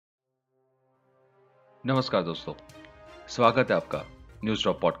नमस्कार दोस्तों, स्वागत है आपका न्यूज़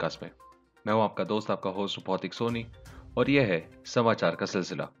ड्रॉप पॉडकास्ट में। मैं हूं आपका दोस्त, आपका होस्ट भौतिक सोनी और यह है समाचार का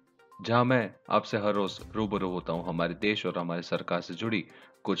सिलसिला, जहां मैं आपसे हर रोज रूबरू होता हूं हमारे देश और हमारे सरकार से जुड़ी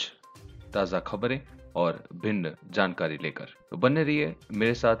कुछ ताज़ा खबरें और भिन्न जानकारी लेकर। तो बने रहिए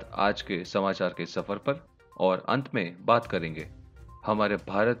मेरे साथ आज के समाचार के सफर पर और अंत में बात करेंगे हमारे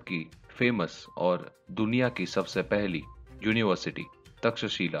भारत की फेमस और दुनिया की सबसे पहली यूनिवर्सिटी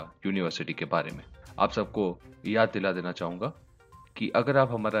तक्षशिला यूनिवर्सिटी के बारे में। आप सबको याद दिला देना चाहूंगा कि अगर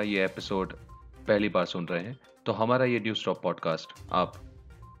आप हमारा ये एपिसोड पहली बार सुन रहे हैं तो हमारा ये न्यूज़ टॉप पॉडकास्ट आप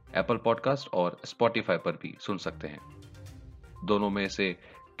एप्पल पॉडकास्ट और स्पॉटिफाई पर भी सुन सकते हैं। दोनों में से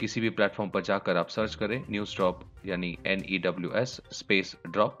किसी भी प्लेटफॉर्म पर जाकर आप सर्च करें न्यूज़ ड्रॉप यानी NEWS स्पेस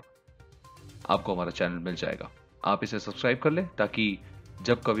ड्रॉप, आपको हमारा चैनल मिल जाएगा। आप इसे सब्सक्राइब कर लें ताकि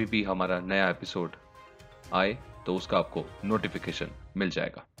जब कभी भी हमारा नया एपिसोड आए तो उसका आपको नोटिफिकेशन मिल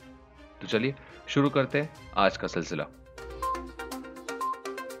जाएगा। तो चलिए शुरू करते हैं आज का सिलसिला।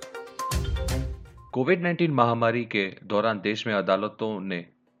 कोविड-19 महामारी के दौरान देश में अदालतों ने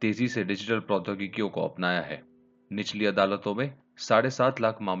तेजी से डिजिटल प्रौद्योगिकियों को अपनाया है। निचली अदालतों में 7.5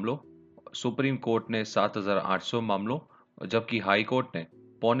 लाख मामलों, सुप्रीम कोर्ट ने 7,800 मामलों, जबकि हाई कोर्ट ने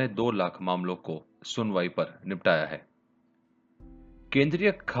 1.25 लाख मामलों को सुनवाई पर निपटाया है।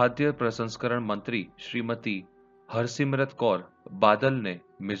 केंद्रीय खाद्य प्रसंस्करण मंत्री श्रीमती हरसिमरत कौर बादल ने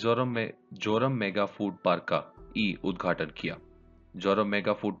मिजोरम में जोरम मेगा फूड पार्क का उद्घाटन किया। जोरम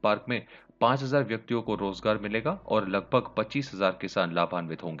मेगा फूड पार्क में 5,000 व्यक्तियों को रोजगार मिलेगा और लगभग 25,000 किसान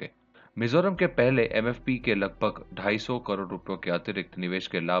लाभान्वित होंगे। मिजोरम के पहले MFP के लगभग 250 करोड़ रुपयों के अतिरिक्त निवेश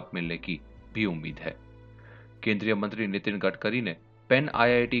के लाभ मिलने की भी उम्मीद है। केंद्रीय मंत्री नितिन गडकरी ने pen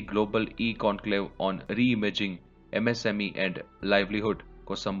IIT global conclave on री इमेजिंग MSME एंड लाइवलीहुड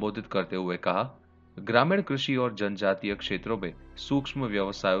को संबोधित करते हुए कहा, ग्रामीण कृषि और जनजातीय क्षेत्रों में सूक्ष्म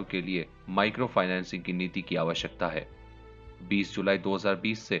व्यवसायों के लिए माइक्रो फाइनेंसिंग की नीति की आवश्यकता है। 20 जुलाई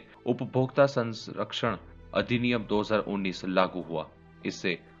 2020 से उपभोक्ता संरक्षण अधिनियम 2019 लागू हुआ।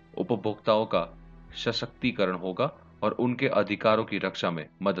 इससे उपभोक्ताओं का सशक्तिकरण होगा और उनके अधिकारों की रक्षा में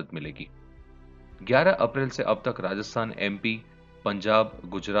मदद मिलेगी। 11 अप्रैल से अब तक राजस्थान, MP, पंजाब,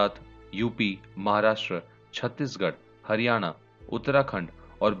 गुजरात, UP, महाराष्ट्र, छत्तीसगढ़, हरियाणा, उत्तराखंड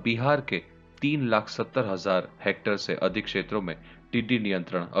और बिहार के 3,70,000 हेक्टेयर से अधिक क्षेत्रों में टिड्डी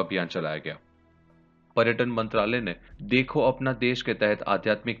नियंत्रण अभियान चलाया गया। पर्यटन मंत्रालय ने देखो अपना देश के तहत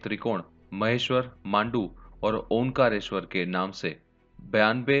आध्यात्मिक त्रिकोण महेश्वर, मांडू और ओंकारेश्वर के नाम से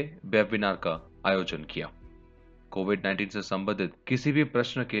 92 वेबिनार का आयोजन किया। कोविड-19 से संबंधित किसी भी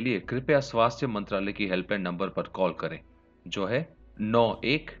प्रश्न के लिए कृपया स्वास्थ्य मंत्रालय की हेल्पलाइन नंबर पर कॉल करें, जो है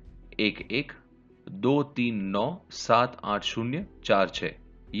 9111-239-78046,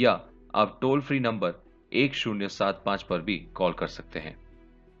 या आप टोल फ्री नंबर 1075 पर भी कॉल कर सकते हैं।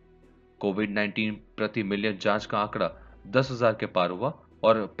 कोविड-19 प्रति मिलियन जांच का आंकड़ा 10,000 के पार हुआ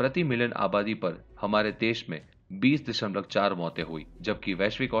और प्रति मिलियन आबादी पर हमारे देश में 20.4 मौतें हुई, जबकि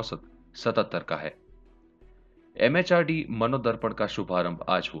वैश्विक औसत 77 का है। MHRD मनोदर्पण का शुभारंभ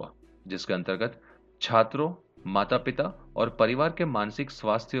आज हुआ, जिसके अंतर्गत छात्रों, माता-पिता और परिवार के मानसिक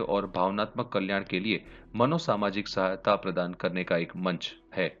स्वास्थ्य और भावनात्मक कल्याण के लिए मनोसामाजिक सहायता प्रदान करने का एक मंच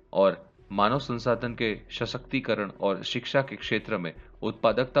है और मानव संसाधन के सशक्तिकरण और शिक्षा के क्षेत्र में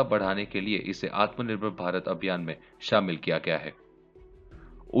उत्पादकता बढ़ाने के लिए इसे आत्मनिर्भर भारत अभियान में शामिल किया गया है।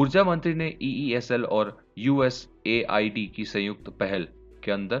 ऊर्जा मंत्री ने EESL और USAID की संयुक्त पहल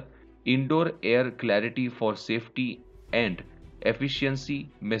के अंदर indoor air clarity for safety and efficiency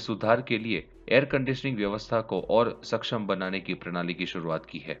में सुधार के लिए एयर कंडीशनिंग व्यवस्था को और सक्षम बनाने की प्रणाली की शुरुआत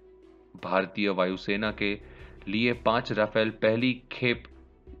की है। भारतीय वायुसेना के लिए 5 राफेल पहली खेप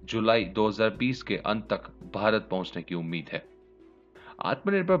जुलाई 2020 के अंत तक भारत पहुंचने की उम्मीद है।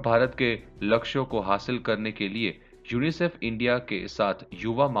 आत्मनिर्भर भारत के लक्ष्यों को हासिल करने के लिए यूनिसेफ इंडिया के साथ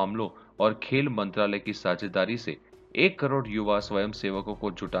युवा मामलों और खेल मंत्रालय की साझेदारी से 1 करोड़ युवा स्वयंसेवकों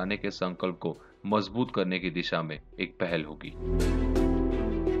को जुटाने के संकल्प को मजबूत करने की दिशा में एक पहल होगी।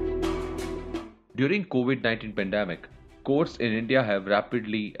 During COVID-19 pandemic, courts in India have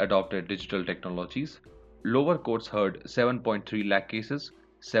rapidly adopted digital technologies. Lower courts heard 7.3 lakh cases,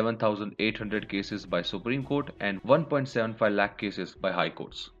 7,800 cases by Supreme Court and 1.75 lakh cases by High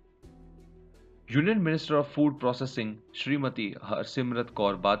Courts. Union Minister of Food Processing Srimati Harsimrat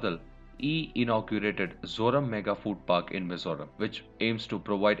Kaur Badal inaugurated Zoram Mega Food Park in Mizoram, which aims to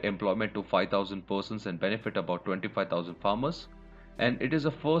provide employment to 5,000 persons and benefit about 25,000 farmers. And it is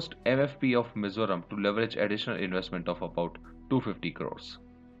the first MFP of Mizoram to leverage additional investment of about 250 crores.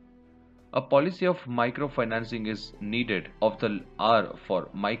 A policy of microfinancing is needed of the hour for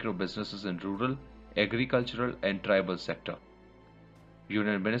micro businesses in rural, agricultural and tribal sector.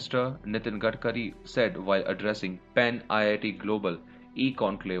 Union Minister Nitin Gadkari said while addressing Penn IIT Global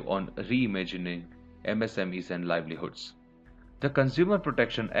e-conclave on reimagining MSMEs and livelihoods. The Consumer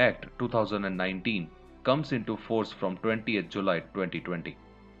Protection Act 2019 comes into force from 20th July 2020,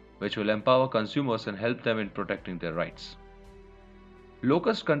 which will empower consumers and help them in protecting their rights.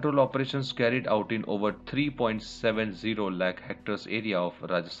 Locust control operations carried out in over 3.70 lakh hectares area of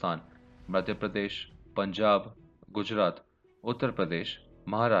Rajasthan, Madhya Pradesh, Punjab, Gujarat, Uttar Pradesh,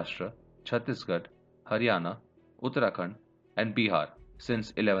 Maharashtra, Chhattisgarh, Haryana, Uttarakhand, and Bihar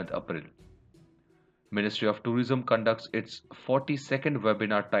since 11th April. Ministry of Tourism conducts its 42nd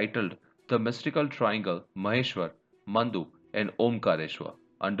webinar titled The Mystical Triangle, Maheshwar, Mandu, and Omkareshwar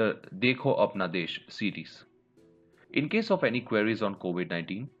under Dekho Apna Desh series. In case of any queries on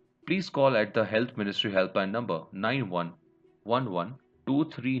COVID-19, please call at the Health Ministry helpline number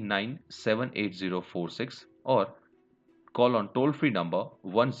 9111-239-78046 or call on toll-free number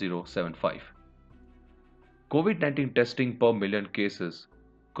 1075. COVID-19 testing per million cases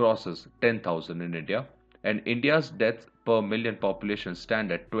crosses 10,000 in India, and India's deaths per million population stand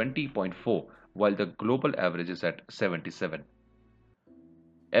at 20.4, while the global average is at 77.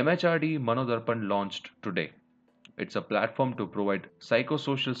 MHRD Manodarpan launched today. It's a platform to provide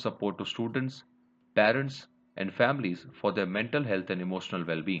psychosocial support to students, parents, and families for their mental health and emotional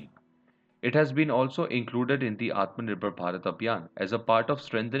well-being. It has been also included in the Atmanirbhar Bharat Abhiyan as a part of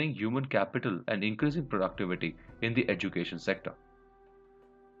strengthening human capital and increasing productivity in the education sector.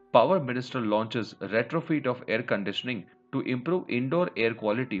 Power Minister launches retrofit of air conditioning to improve indoor air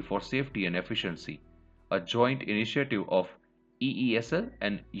quality for safety and efficiency, a joint initiative of EESL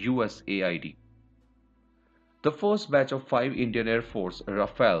and USAID. The first batch of 5 Indian Air Force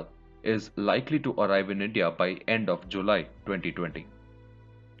Rafale is likely to arrive in India by end of July 2020.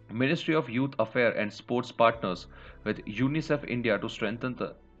 Ministry of Youth Affairs and Sports partners with UNICEF India to strengthen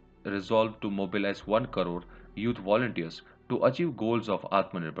the resolve to mobilize 1 crore youth volunteers to achieve goals of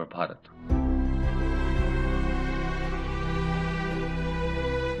Atmanirbhar Bharat.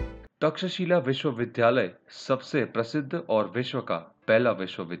 Takshashila विश्वविद्यालय सबसे प्रसिद्ध और विश्व का पहला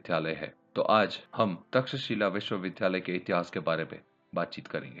विश्वविद्यालय है, तो आज हम तक्षशिला विश्वविद्यालय के इतिहास के बारे में बातचीत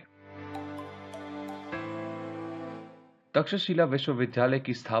करेंगे। तक्षशिला विश्वविद्यालय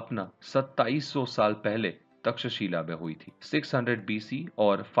की स्थापना 2700 साल पहले तक्षशिला में हुई थी। 600 BC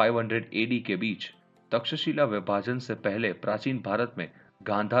और 500 AD के बीच तक्षशिला विभाजन से पहले प्राचीन भारत में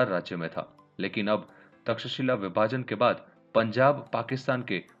गांधार राज्य में था, लेकिन अब तक्षशिला विभाजन के बाद पंजाब पाकिस्तान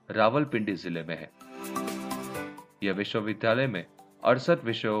के रावलपिंडी जिले में है। यह विश्वविद्यालय में 68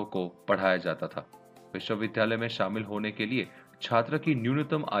 विषयों को पढ़ाया जाता था। विश्वविद्यालय में शामिल होने के लिए छात्र की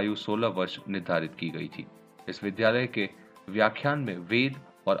न्यूनतम आयु 16 वर्ष निर्धारित की गई थी। इस विद्यालय के व्याख्यान में वेद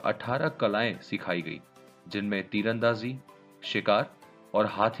और 18 कलाएं सिखाई गई, जिनमें तीरंदाजी, शिकार और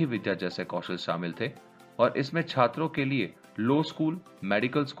हाथी विद्या जैसे कौशल शामिल थे, और इसमें छात्रों के लिए लॉ स्कूल,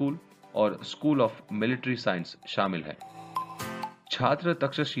 मेडिकल स्कूल और स्कूल ऑफ मिलिट्री साइंस शामिल है। छात्र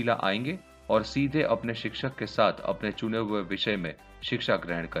तक्षशिला आएंगे और सीधे अपने शिक्षक के साथ अपने चुने हुए विषय में शिक्षा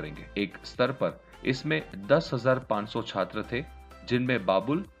ग्रहण करेंगे। एक स्तर पर इसमें 10,500 छात्र थे, जिनमें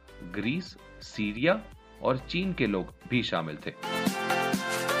बाबुल, ग्रीस, सीरिया और चीन के लोग भी शामिल थे।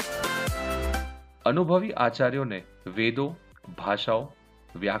 अनुभवी आचार्यों ने वेदों, भाषाओं,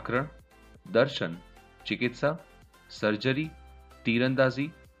 व्याकरण, दर्शन, चिकित्सा, सर्जरी,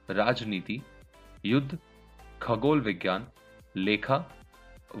 तीरंदाजी, राजनीति, युद्ध, खगोल विज्ञान, लेखा,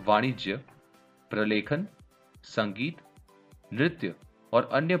 वाणिज्य, प्रलेखन, संगीत, नृत्य और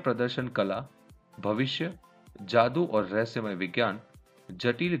अन्य प्रदर्शन कला, भविष्य, जादू और रहस्यमय विज्ञान,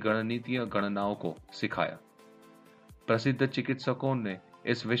 जटिल गणितीय गणनाओं को सिखाया। प्रसिद्ध चिकित्सकों ने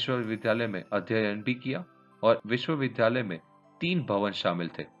इस विश्वविद्यालय में अध्ययन भी किया और विश्वविद्यालय में 3 भवन शामिल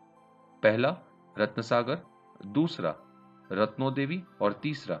थे। पहला रत्नसागर, दूसरा रत्नोदेवी और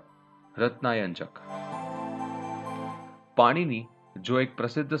तीसरा रत्नायंजक। पाणिनि, जो एक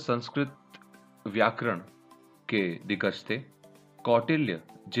प्रसिद्ध संस्कृत व्याकरण के दिग्गज थे, कौटिल्य,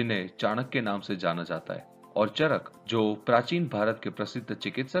 जिन्हें चाणक्य नाम से जाना जाता है, और चरक, जो प्राचीन भारत के प्रसिद्ध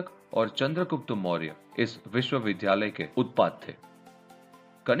चिकित्सक, और चंद्रगुप्त मौर्य इस विश्वविद्यालय के उत्पाद थे।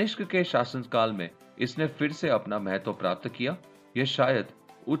 कनिष्क के शासनकाल में इसने फिर से अपना महत्व प्राप्त किया। यह शायद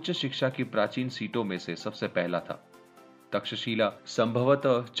उच्च शिक्षा की प्राचीन सीटों में से सबसे पहला था। तक्षशिला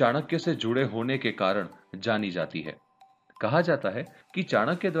संभवतः चाणक्य से जुड़े होने के कारण जानी जाती है। कहा जाता है कि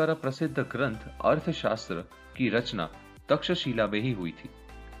चाणक्य द्वारा प्रसिद्ध ग्रंथ अर्थशास्त्र की रचना तक्षशिला में ही हुई थी।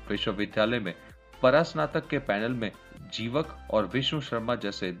 विश्वविद्यालय में परास्नातक के पैनल में जीवक और विष्णु शर्मा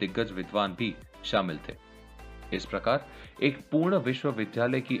जैसे दिग्गज विद्वान भी शामिल थे। इस प्रकार एक पूर्ण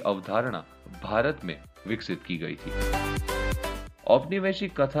विश्वविद्यालय की अवधारणा भारत में विकसित की गई थी।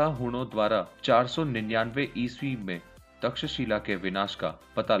 औपनिवेशिक कथा हुणों द्वारा 499 ईस्वी में तक्षशिला के विनाश का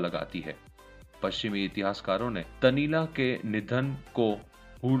पता लगाती है। पश्चिमी इतिहासकारों ने तनीला के निधन को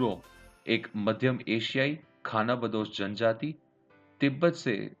हुणों, एक मध्यम एशियाई खानाबदोश जनजाति, तिब्बत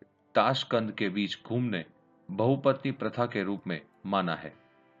से ताशकंद के बीच घूमने बहुपत्नी प्रथा के रूप में माना है।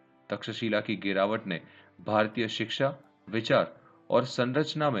 तक्षशिला की गिरावट ने भारतीय शिक्षा, विचार और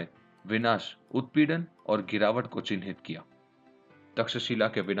संरचना में विनाश, उत्पीड़न और गिरावट को चिन्हित किया। तक्षशिला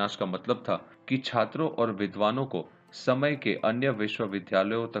के विनाश का मतलब था कि छात्रों और विद्वानों को समय के अन्य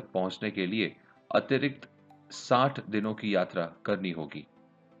विश्वविद्यालयों तक पहुंचने के लिए अतिरिक्त 60 दिनों की यात्रा करनी होगी।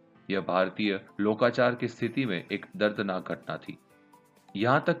 यह भारतीय लोकाचार की स्थिति में एक दर्दनाक घटना थी,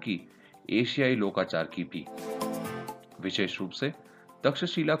 यहां तक कि एशियाई लोकाचार की भी। विशेष रूप से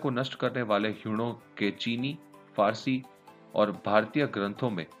तक्षशिला को नष्ट करने वाले ह्यूणों के चीनी, फारसी और भारतीय ग्रंथों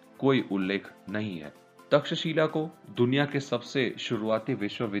में कोई उल्लेख नहीं है। तक्षशिला को दुनिया के सबसे शुरुआती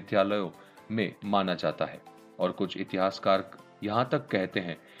विश्वविद्यालयों में माना जाता है और कुछ इतिहासकार यहां तक कहते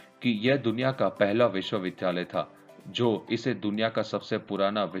हैं कि यह दुनिया का पहला विश्वविद्यालय था जो इसे दुनिया का सबसे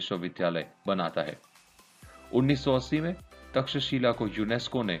पुराना विश्वविद्यालय बनाता है। 1980 में तक्षशिला को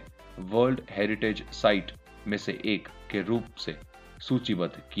यूनेस्को ने वर्ल्ड हेरिटेज साइट में से एक के रूप से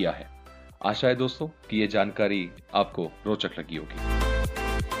सूचीबद्ध किया है। आशा है दोस्तों कि यह जानकारी आपको रोचक लगी होगी।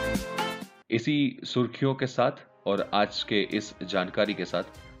 इसी सुर्खियों के साथ और आज के इस जानकारी के साथ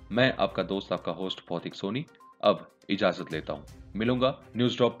मैं आपका दोस्त, आपका होस्ट भौतिक सोनी अब इजाजत लेता हूं। मिलूंगा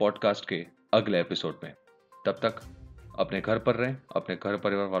न्यूज ड्रॉप पॉडकास्ट के अगले एपिसोड में। तब तक अपने घर पर रहें, अपने घर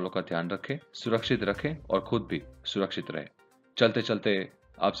परिवार वालों का ध्यान रखें, सुरक्षित रखें और खुद भी सुरक्षित रहें। चलते चलते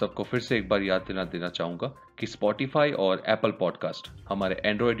आप सबको फिर से एक बार याद देना चाहूंगा कि स्पॉटिफाई और एप्पल पॉडकास्ट हमारे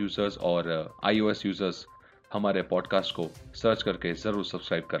एंड्रॉयड यूजर्स और iOS यूजर्स हमारे पॉडकास्ट को सर्च करके जरूर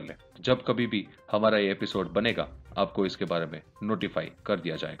सब्सक्राइब कर लें। जब कभी भी हमारा ये एपिसोड बनेगा आपको इसके बारे में नोटिफाई कर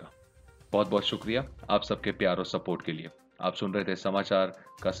दिया जाएगा। बहुत बहुत शुक्रिया आप सबके प्यार और सपोर्ट के लिए। आप सुन रहे थे समाचार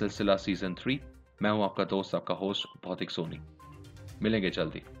का सिलसिला सीजन 3। मैं हूं आपका दोस्त, आपका होस्ट भौतिक सोनी। मिलेंगे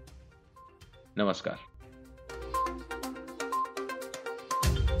जल्दी। नमस्कार।